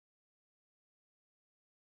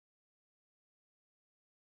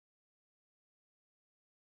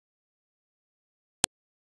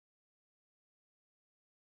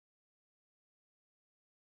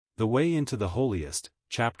The Way into the Holiest,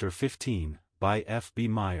 Chapter 15, by F. B.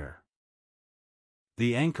 Meyer.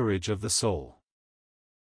 The Anchorage of the Soul.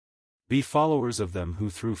 Be followers of them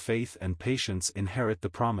who through faith and patience inherit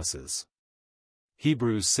the promises.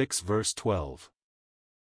 Hebrews 6 verse 12.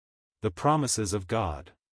 The promises of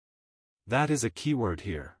God. That is a key word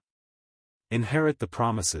here. Inherit the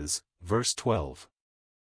promises, verse 12.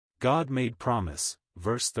 God made promise,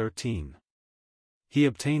 verse 13. He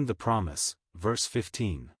obtained the promise, verse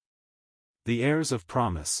 15. The heirs of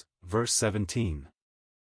promise, verse 17.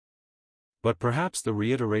 But perhaps the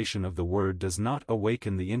reiteration of the word does not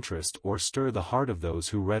awaken the interest or stir the heart of those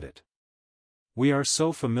who read it. We are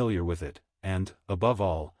so familiar with it, and, above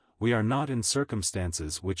all, we are not in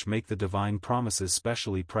circumstances which make the divine promises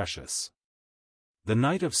specially precious. The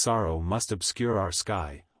night of sorrow must obscure our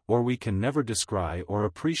sky, or we can never descry or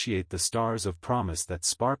appreciate the stars of promise that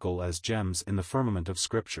sparkle as gems in the firmament of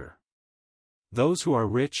Scripture. Those who are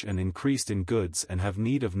rich and increased in goods and have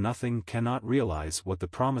need of nothing cannot realize what the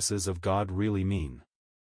promises of God really mean.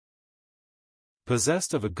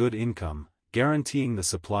 Possessed of a good income, guaranteeing the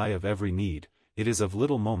supply of every need, it is of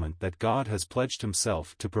little moment that God has pledged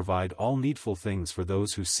himself to provide all needful things for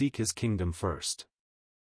those who seek his kingdom first.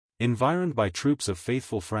 Environed by troops of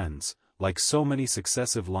faithful friends, like so many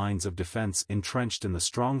successive lines of defense entrenched in the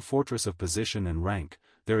strong fortress of position and rank,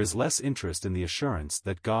 there is less interest in the assurance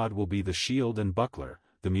that God will be the shield and buckler,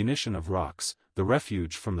 the munition of rocks, the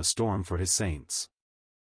refuge from the storm for his saints.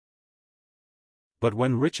 But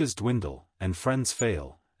when riches dwindle, and friends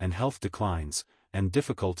fail, and health declines, and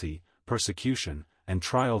difficulty, persecution, and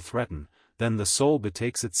trial threaten, then the soul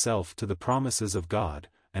betakes itself to the promises of God,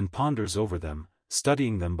 and ponders over them,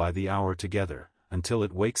 studying them by the hour together, until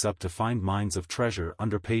it wakes up to find mines of treasure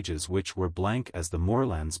under pages which were blank as the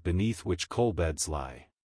moorlands beneath which coal beds lie.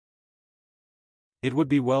 It would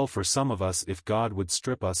be well for some of us if God would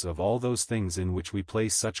strip us of all those things in which we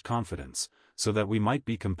place such confidence, so that we might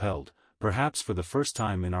be compelled, perhaps for the first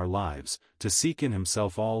time in our lives, to seek in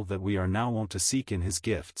himself all that we are now wont to seek in his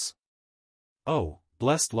gifts. Oh,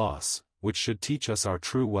 blessed loss, which should teach us our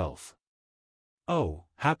true wealth! Oh,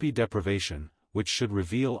 happy deprivation, which should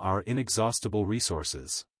reveal our inexhaustible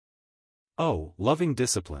resources! Oh, loving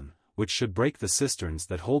discipline, which should break the cisterns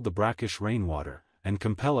that hold the brackish rainwater, and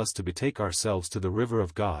compel us to betake ourselves to the river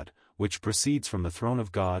of God, which proceeds from the throne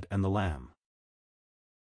of God and the Lamb.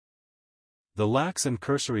 The lax and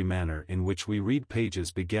cursory manner in which we read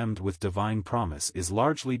pages begemmed with divine promise is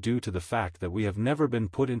largely due to the fact that we have never been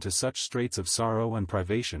put into such straits of sorrow and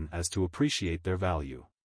privation as to appreciate their value.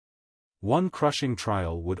 One crushing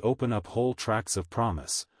trial would open up whole tracts of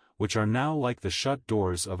promise, which are now like the shut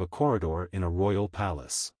doors of a corridor in a royal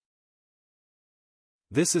palace.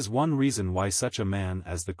 This is one reason why such a man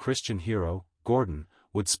as the Christian hero, Gordon,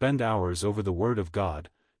 would spend hours over the Word of God,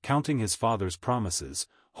 counting his Father's promises,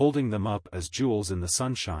 holding them up as jewels in the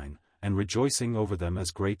sunshine, and rejoicing over them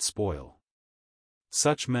as great spoil.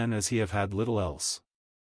 Such men as he have had little else.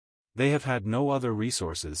 They have had no other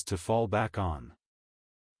resources to fall back on.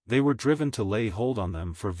 They were driven to lay hold on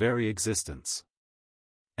them for very existence.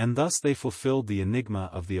 And thus they fulfilled the enigma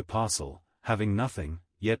of the apostle, having nothing,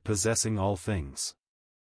 yet possessing all things.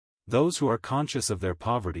 Those who are conscious of their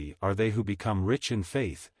poverty are they who become rich in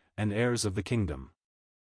faith, and heirs of the kingdom.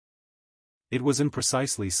 It was in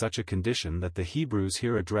precisely such a condition that the Hebrews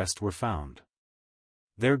here addressed were found.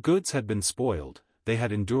 Their goods had been spoiled, they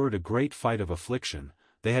had endured a great fight of affliction,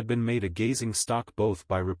 they had been made a gazing stock both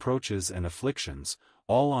by reproaches and afflictions,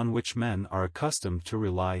 all on which men are accustomed to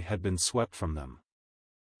rely had been swept from them.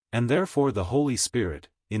 And therefore the Holy Spirit,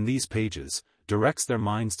 in these pages, directs their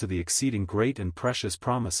minds to the exceeding great and precious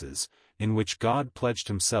promises, in which God pledged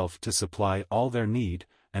himself to supply all their need,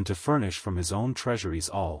 and to furnish from his own treasuries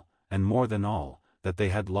all, and more than all, that they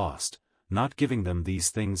had lost, not giving them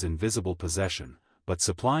these things in visible possession, but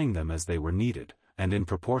supplying them as they were needed, and in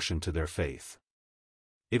proportion to their faith.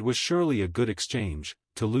 It was surely a good exchange,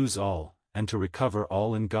 to lose all, and to recover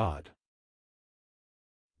all in God.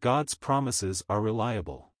 God's promises are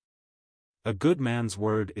reliable. A good man's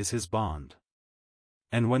word is his bond.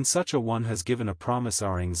 And when such a one has given a promise,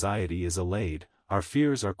 our anxiety is allayed, our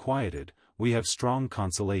fears are quieted, we have strong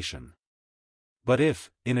consolation. But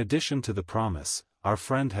if, in addition to the promise, our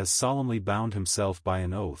friend has solemnly bound himself by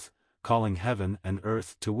an oath, calling heaven and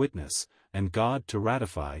earth to witness, and God to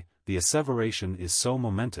ratify, the asseveration is so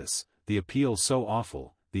momentous, the appeal so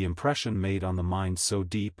awful, the impression made on the mind so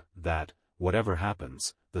deep, that, whatever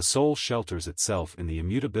happens, the soul shelters itself in the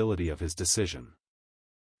immutability of his decision.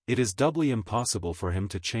 It is doubly impossible for him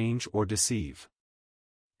to change or deceive.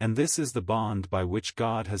 And this is the bond by which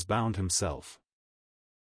God has bound himself.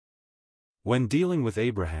 When dealing with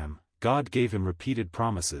Abraham, God gave him repeated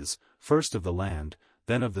promises, first of the land,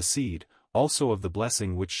 then of the seed, also of the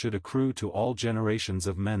blessing which should accrue to all generations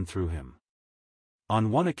of men through him. On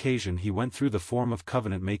one occasion he went through the form of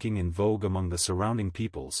covenant-making in vogue among the surrounding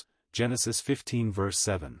peoples, Genesis 15 verse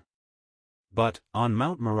 7. But, on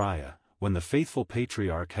Mount Moriah, when the faithful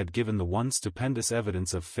patriarch had given the one stupendous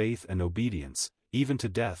evidence of faith and obedience, even to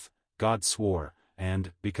death, God swore,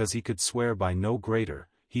 and, because he could swear by no greater,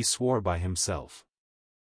 he swore by himself.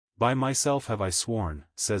 By myself have I sworn,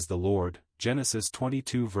 says the Lord, Genesis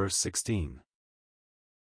 22 verse 16.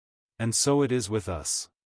 And so it is with us.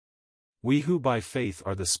 We who by faith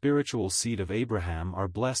are the spiritual seed of Abraham are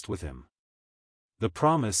blessed with him. The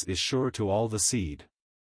promise is sure to all the seed.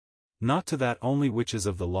 Not to that only which is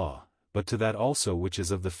of the law, but to that also which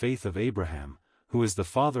is of the faith of Abraham, who is the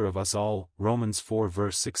father of us all, Romans 4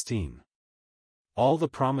 verse 16. All the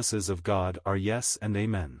promises of God are yes and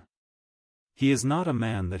amen. He is not a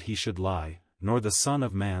man that he should lie, nor the son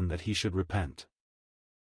of man that he should repent.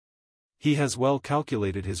 He has well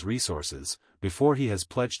calculated his resources, before he has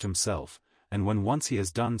pledged himself, and when once he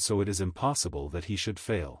has done so it is impossible that he should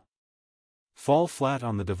fail. Fall flat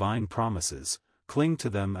on the divine promises, cling to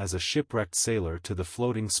them as a shipwrecked sailor to the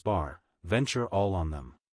floating spar, venture all on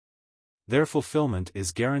them. Their fulfillment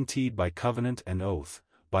is guaranteed by covenant and oath,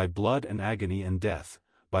 by blood and agony and death,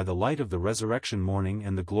 by the light of the resurrection morning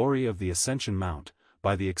and the glory of the ascension mount,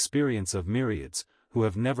 by the experience of myriads, who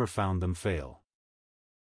have never found them fail.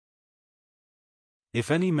 If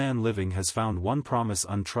any man living has found one promise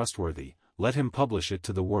untrustworthy, let him publish it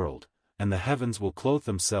to the world, and the heavens will clothe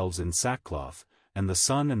themselves in sackcloth, and the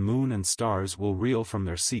sun and moon and stars will reel from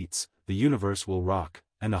their seats, the universe will rock,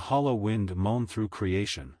 and a hollow wind moan through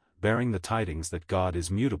creation, bearing the tidings that God is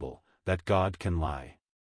mutable, that God can lie.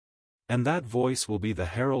 And that voice will be the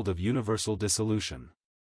herald of universal dissolution.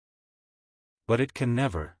 But it can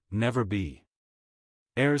never, never be.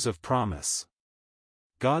 Heirs of promise.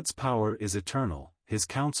 God's power is eternal, his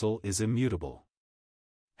counsel is immutable.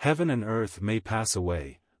 Heaven and earth may pass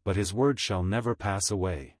away, but his word shall never pass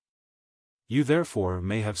away. You therefore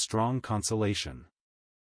may have strong consolation.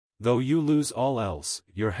 Though you lose all else,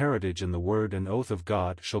 your heritage in the word and oath of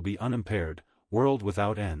God shall be unimpaired, world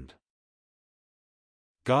without end.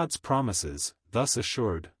 God's promises, thus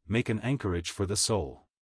assured, make an anchorage for the soul.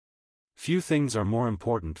 Few things are more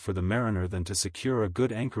important for the mariner than to secure a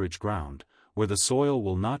good anchorage ground, where the soil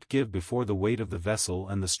will not give before the weight of the vessel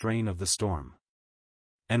and the strain of the storm.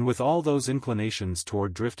 And with all those inclinations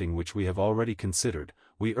toward drifting which we have already considered,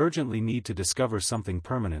 we urgently need to discover something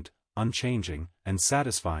permanent, unchanging, and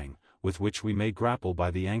satisfying, with which we may grapple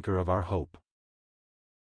by the anchor of our hope.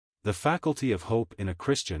 The faculty of hope in a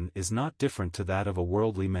Christian is not different to that of a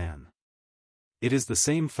worldly man. It is the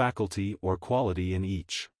same faculty or quality in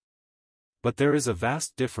each. But there is a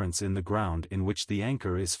vast difference in the ground in which the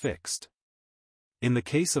anchor is fixed. In the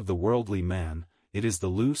case of the worldly man, it is the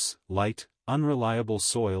loose, light, unreliable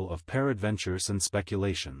soil of peradventures and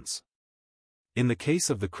speculations. In the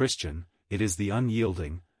case of the Christian, it is the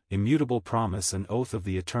unyielding, immutable promise and oath of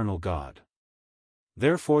the eternal God.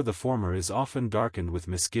 Therefore the former is often darkened with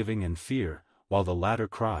misgiving and fear, while the latter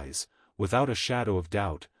cries, without a shadow of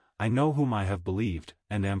doubt, I know whom I have believed,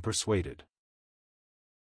 and am persuaded.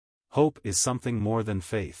 Hope is something more than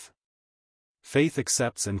faith. Faith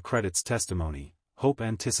accepts and credits testimony, hope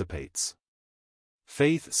anticipates.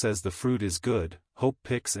 Faith says the fruit is good, hope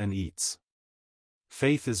picks and eats.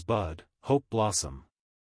 Faith is bud, hope blossom.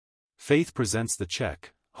 Faith presents the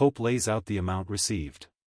check, hope lays out the amount received.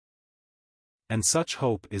 And such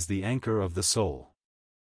hope is the anchor of the soul.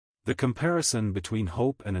 The comparison between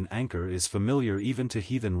hope and an anchor is familiar even to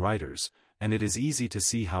heathen writers, and it is easy to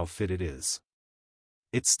see how fit it is.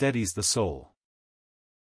 It steadies the soul.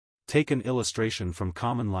 Take an illustration from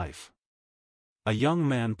common life. A young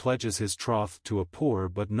man pledges his troth to a poor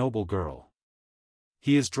but noble girl.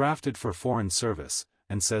 He is drafted for foreign service,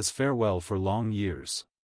 and says farewell for long years.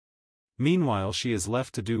 Meanwhile she is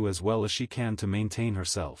left to do as well as she can to maintain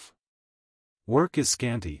herself. Work is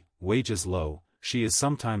scanty, wages low, she is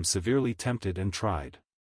sometimes severely tempted and tried.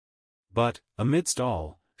 But, amidst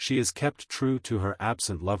all, she is kept true to her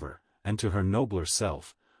absent lover, and to her nobler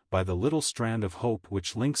self, by the little strand of hope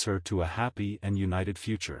which links her to a happy and united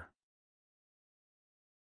future.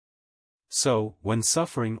 So, when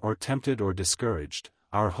suffering or tempted or discouraged,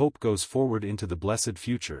 our hope goes forward into the blessed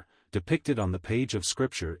future, depicted on the page of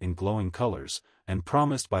Scripture in glowing colors, and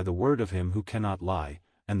promised by the word of him who cannot lie,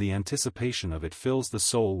 and the anticipation of it fills the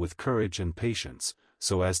soul with courage and patience,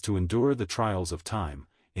 so as to endure the trials of time,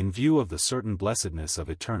 in view of the certain blessedness of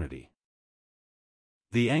eternity.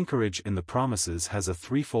 The anchorage in the promises has a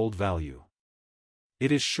threefold value.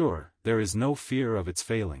 It is sure, there is no fear of its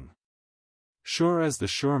failing. Sure as the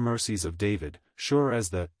sure mercies of David, sure as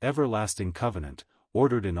the everlasting covenant,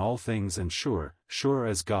 ordered in all things, and sure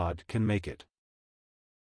as God can make it.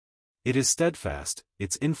 It is steadfast,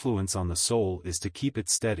 its influence on the soul is to keep it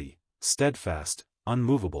steady, steadfast,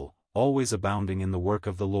 unmovable, always abounding in the work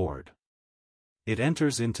of the Lord. It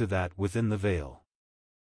enters into that within the veil.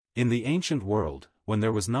 In the ancient world, when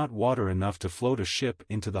there was not water enough to float a ship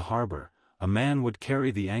into the harbor, a man would carry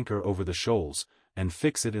the anchor over the shoals, and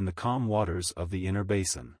fix it in the calm waters of the inner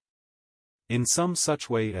basin. In some such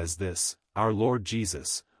way as this, our Lord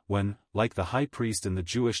Jesus, when, like the high priest in the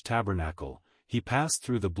Jewish tabernacle, he passed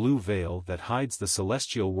through the blue veil that hides the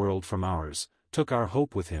celestial world from ours, took our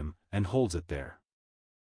hope with him, and holds it there.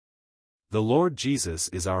 The Lord Jesus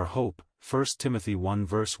is our hope, 1 Timothy 1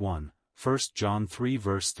 verse 1, 1 John 3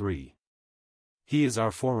 verse 3. He is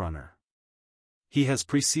our forerunner. He has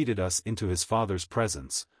preceded us into his Father's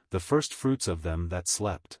presence, the first fruits of them that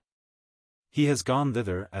slept. He has gone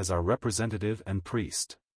thither as our representative and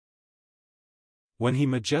priest. When he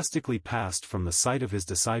majestically passed from the sight of his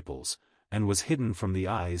disciples, and was hidden from the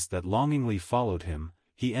eyes that longingly followed him,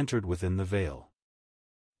 he entered within the veil.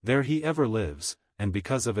 There he ever lives, and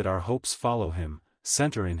because of it our hopes follow him,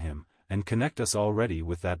 center in him, and connect us already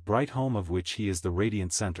with that bright home of which he is the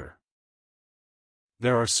radiant center.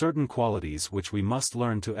 There are certain qualities which we must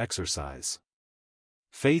learn to exercise.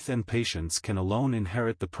 Faith and patience can alone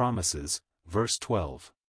inherit the promises, verse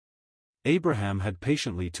 12. Abraham had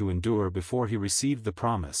patiently to endure before he received the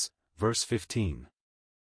promise, verse 15.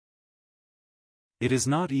 It is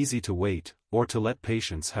not easy to wait, or to let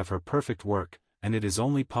patience have her perfect work, and it is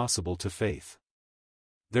only possible to faith.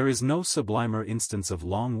 There is no sublimer instance of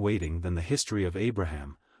long waiting than the history of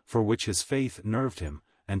Abraham, for which his faith nerved him,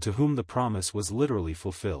 and to whom the promise was literally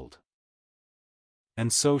fulfilled.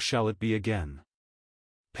 And so shall it be again.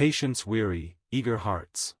 Patience weary, eager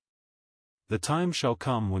hearts. The time shall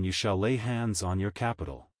come when you shall lay hands on your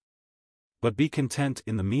capital. But be content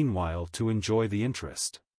in the meanwhile to enjoy the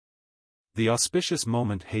interest. The auspicious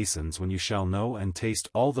moment hastens when you shall know and taste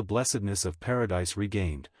all the blessedness of paradise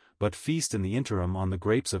regained, but feast in the interim on the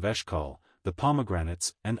grapes of Eshcol, the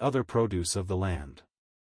pomegranates and other produce of the land.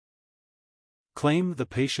 Claim the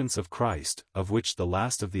patience of Christ, of which the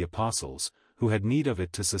last of the apostles, who had need of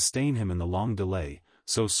it to sustain him in the long delay,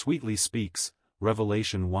 so sweetly speaks,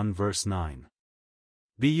 Revelation 1 verse 9.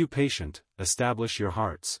 Be you patient, establish your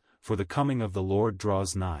hearts, for the coming of the Lord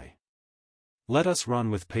draws nigh. Let us run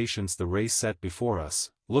with patience the race set before us,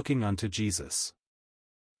 looking unto Jesus.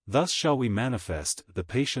 Thus shall we manifest the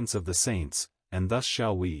patience of the saints, and thus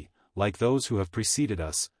shall we, like those who have preceded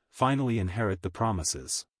us, finally inherit the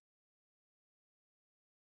promises.